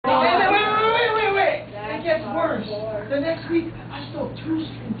The next week, I stole 2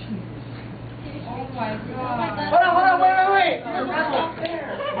 string cheeses. Oh my God. Hold on, wait. That's not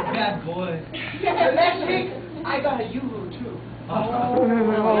fair. Bad boy. The next week, I got a Yoo-hoo too.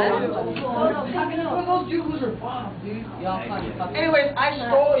 Those Yoo-hoos are bomb, dude. Anyways, I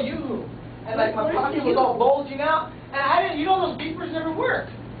stole a Yoo-hoo. And like my pocket was all bulging out. And I didn't, those beepers never work.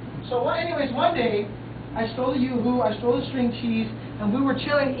 So anyways, one day, I stole the Yoo-hoo, I stole the string cheese, and we were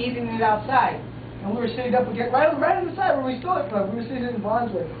chilling eating it outside. And we were sitting up again, right on the side where we stole it from. We were sitting in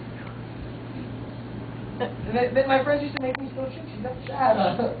Bondsway. And then my friends used to make me steal string cheese. That's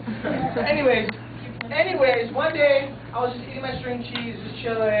sad. So anyways, one day, I was just eating my string cheese, just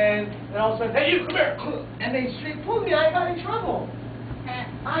chilling, and all of a sudden, hey, you come here! And they straight pulled me, I got in trouble.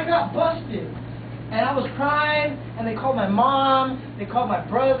 I got busted. And I was crying, and they called my mom, they called my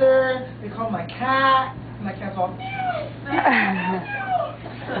brother, they called my cat, and my cat's all,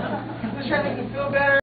 just trying to make me feel better.